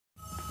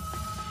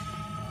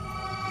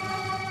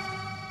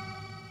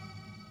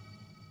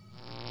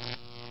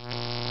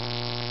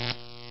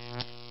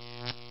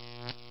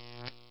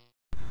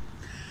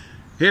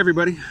Hey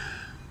everybody,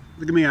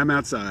 look at me, I'm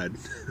outside.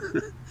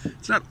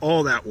 It's not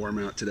all that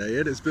warm out today.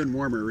 It has been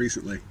warmer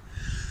recently,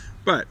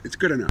 but it's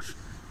good enough.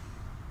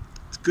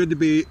 It's good to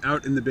be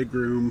out in the big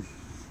room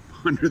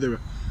under the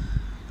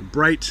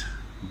bright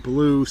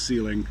blue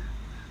ceiling.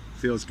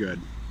 Feels good.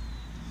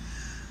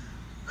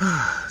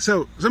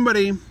 So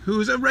somebody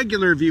who's a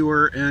regular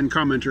viewer and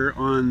commenter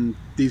on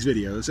these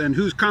videos and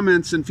whose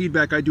comments and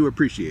feedback I do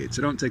appreciate,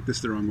 so don't take this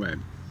the wrong way.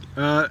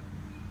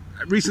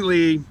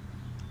 Recently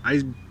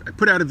I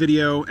put out a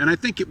video, and I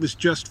think it was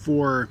just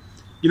for,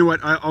 you know what,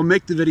 I'll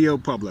make the video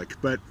public,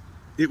 but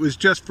it was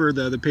just for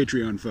the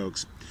Patreon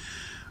folks.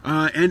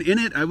 And in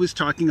it I was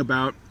talking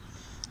about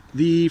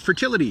the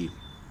fertility.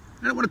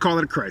 I don't want to call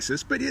it a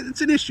crisis, but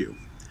it's an issue.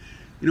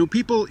 You know,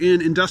 people in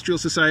industrial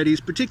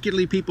societies,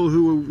 particularly people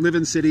who live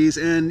in cities,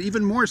 and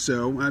even more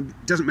so,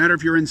 it doesn't matter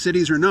if you're in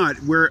cities or not,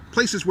 where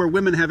places where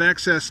women have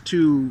access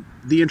to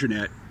the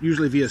internet,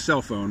 usually via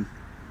cell phone,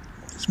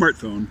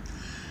 smartphone,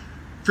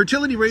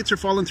 fertility rates are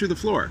falling through the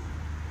floor.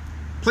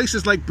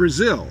 Places like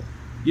Brazil,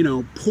 you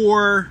know,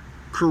 poor,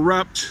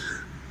 corrupt,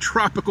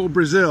 tropical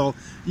Brazil,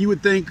 you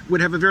would think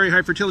would have a very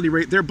high fertility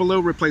rate. They're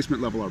below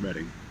replacement level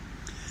already.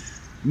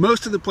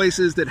 Most of the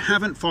places that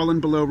haven't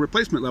fallen below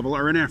replacement level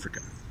are in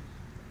Africa.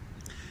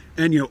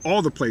 And, you know,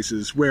 all the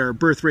places where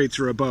birth rates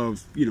are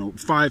above,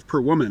 5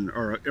 per woman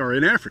are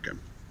in Africa.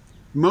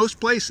 Most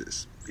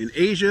places. In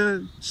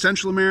Asia,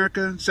 Central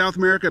America, South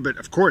America, but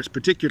of course,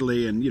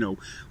 particularly in,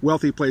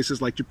 wealthy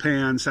places like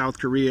Japan, South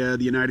Korea,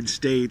 the United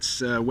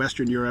States,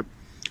 Western Europe,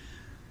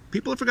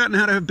 people have forgotten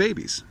how to have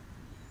babies.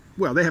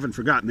 Well, they haven't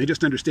forgotten. They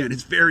just understand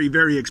it's very,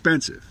 very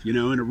expensive. In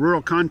a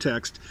rural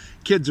context,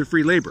 kids are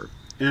free labor,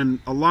 and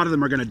a lot of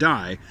them are going to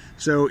die.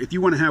 So if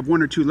you want to have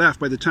 1 or 2 left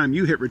by the time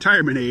you hit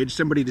retirement age,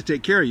 somebody to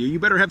take care of you, you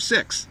better have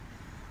 6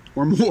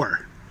 or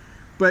more.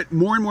 But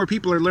more and more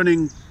people are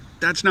learning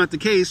that's not the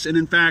case, and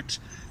in fact,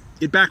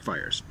 it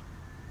backfires.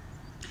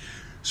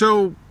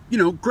 So,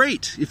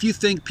 great. If you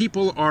think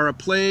people are a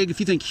plague,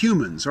 if you think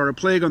humans are a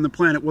plague on the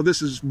planet, well,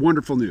 this is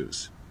wonderful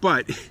news.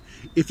 But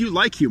if you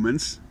like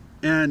humans,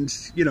 and,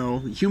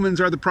 humans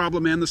are the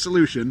problem and the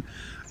solution,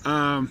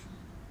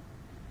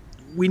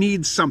 we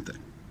need something.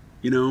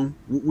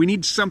 We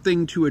need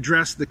something to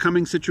address the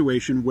coming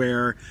situation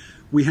where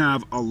we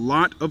have a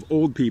lot of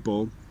old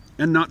people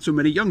and not so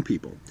many young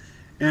people.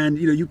 And,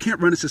 you can't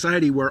run a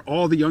society where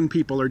all the young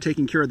people are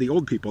taking care of the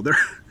old people.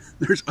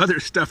 There's other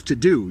stuff to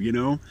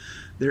do,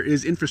 There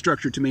is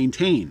infrastructure to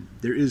maintain.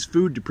 There is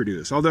food to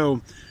produce.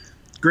 Although,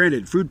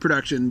 granted, food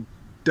production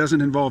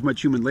doesn't involve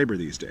much human labor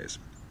these days.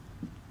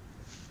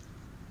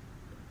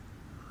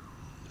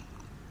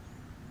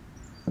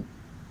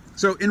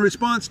 So, in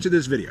response to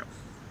this video,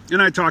 and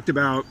I talked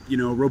about,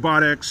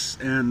 robotics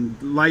and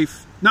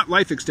life, not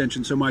life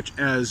extension so much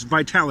as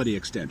vitality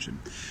extension.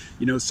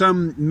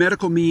 Some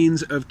medical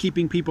means of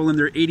keeping people in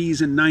their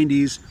 80s and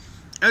 90s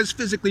as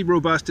physically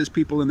robust as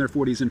people in their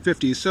 40s and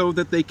 50s so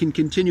that they can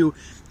continue,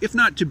 if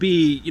not to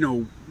be,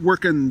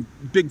 working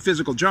big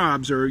physical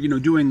jobs or,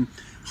 doing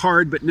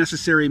hard but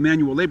necessary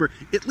manual labor,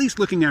 at least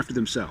looking after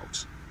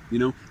themselves,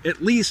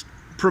 at least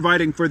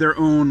providing for their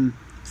own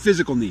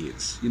physical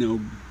needs,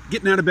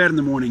 getting out of bed in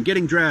the morning,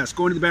 getting dressed,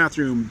 going to the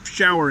bathroom,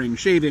 showering,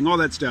 shaving, all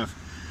that stuff.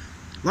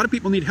 A lot of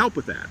people need help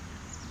with that.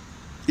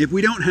 If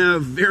we don't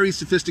have very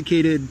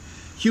sophisticated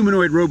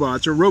humanoid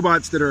robots or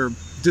robots that are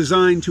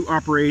designed to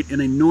operate in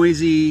a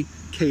noisy,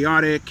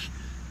 chaotic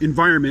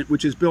environment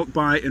which is built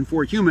by and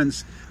for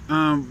humans,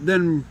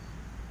 then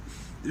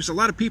there's a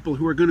lot of people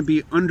who are going to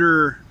be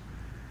under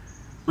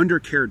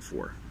cared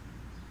for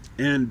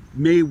and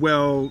may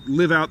well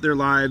live out their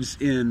lives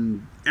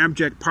in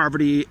abject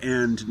poverty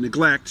and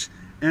neglect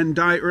and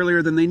die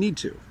earlier than they need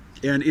to,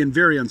 and in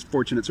very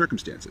unfortunate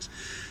circumstances.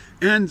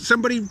 And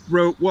somebody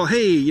wrote, well,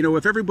 hey,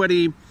 if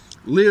everybody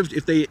lived,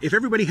 if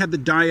everybody had the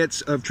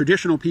diets of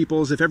traditional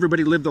peoples, if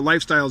everybody lived the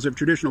lifestyles of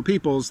traditional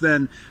peoples,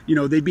 then,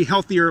 they'd be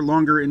healthier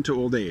longer into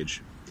old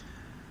age.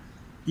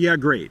 Yeah,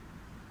 great.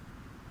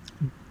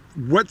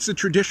 What's a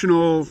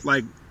traditional,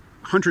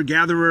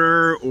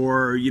 hunter-gatherer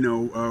or,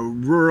 a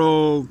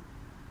rural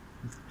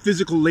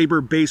physical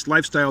labor-based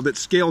lifestyle that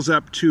scales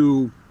up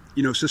to,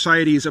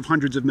 societies of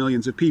hundreds of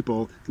millions of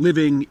people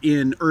living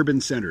in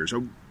urban centers?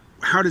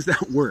 How does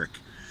that work?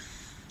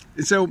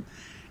 And so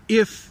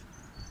if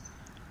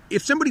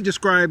somebody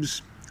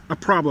describes a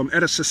problem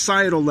at a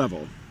societal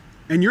level,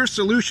 and your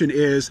solution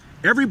is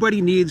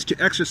everybody needs to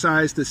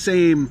exercise the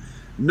same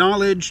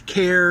knowledge,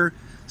 care,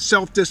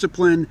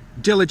 self-discipline,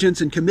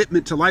 diligence, and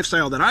commitment to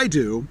lifestyle that I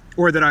do,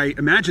 or that I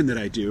imagine that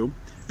I do,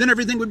 then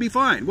everything would be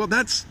fine. Well,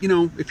 that's,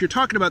 if you're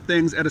talking about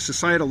things at a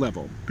societal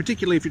level,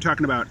 particularly if you're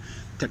talking about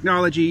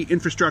technology,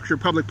 infrastructure,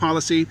 public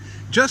policy,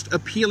 just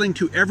appealing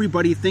to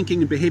everybody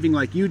thinking and behaving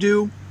like you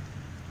do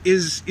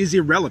is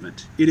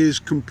irrelevant. It is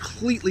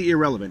completely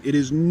irrelevant.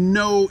 It's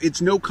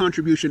no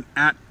contribution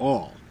at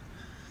all,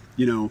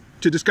 to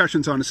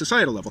discussions on a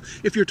societal level.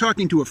 If you're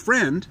talking to a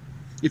friend,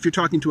 if you're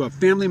talking to a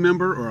family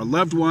member or a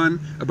loved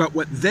one about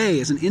what they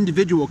as an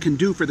individual can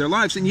do for their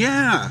lives, then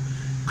yeah,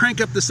 crank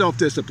up the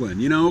self-discipline,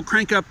 you know,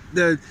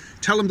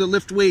 tell them to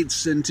lift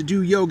weights and to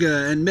do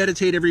yoga and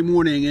meditate every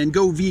morning and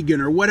go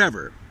vegan or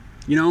whatever,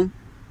 you know.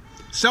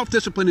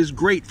 Self-discipline is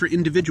great for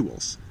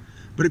individuals.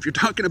 But if you're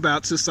talking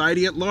about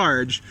society at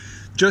large,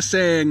 just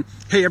saying,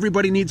 hey,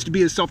 everybody needs to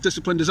be as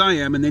self-disciplined as I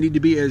am, and they need to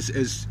be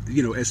as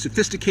you know, as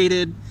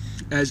sophisticated,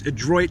 as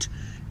adroit,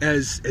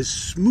 as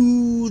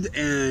smooth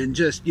and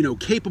just, you know,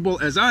 capable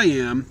as I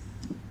am,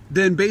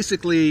 then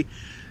basically,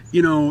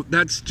 you know,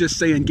 that's just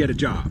saying get a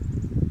job.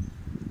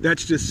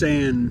 That's just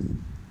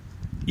saying,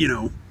 you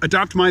know,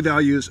 adopt my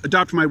values,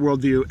 adopt my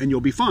worldview, and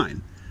you'll be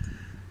fine.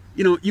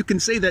 You know, you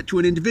can say that to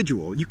an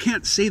individual. You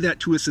can't say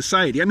that to a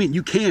society. I mean,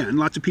 you can.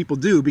 Lots of people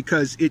do,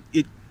 because it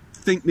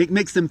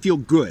makes them feel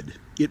good.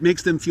 It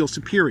makes them feel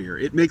superior.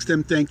 It makes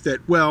them think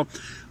that, well,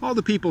 all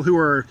the people who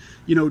are,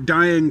 you know,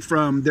 dying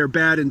from their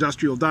bad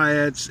industrial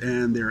diets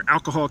and their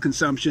alcohol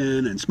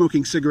consumption and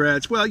smoking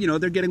cigarettes, well, you know,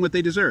 they're getting what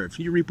they deserve.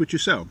 You reap what you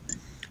sow.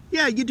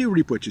 Yeah, you do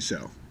reap what you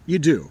sow. You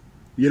do.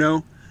 You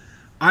know,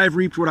 I've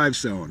reaped what I've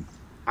sown.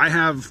 I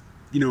have,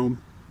 you know,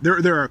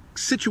 there are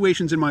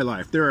situations in my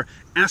life, there are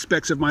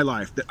aspects of my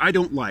life that I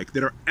don't like,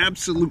 that are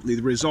absolutely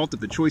the result of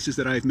the choices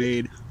that I've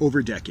made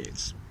over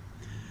decades.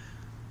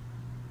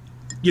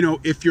 You know,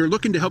 if you're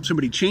looking to help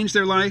somebody change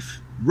their life,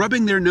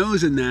 rubbing their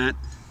nose in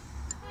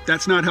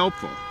that's not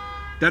helpful.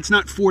 That's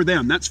not for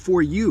them. That's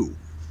for you.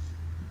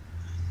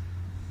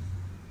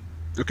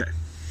 Okay.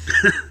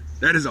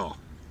 That is all.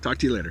 Talk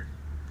to you later.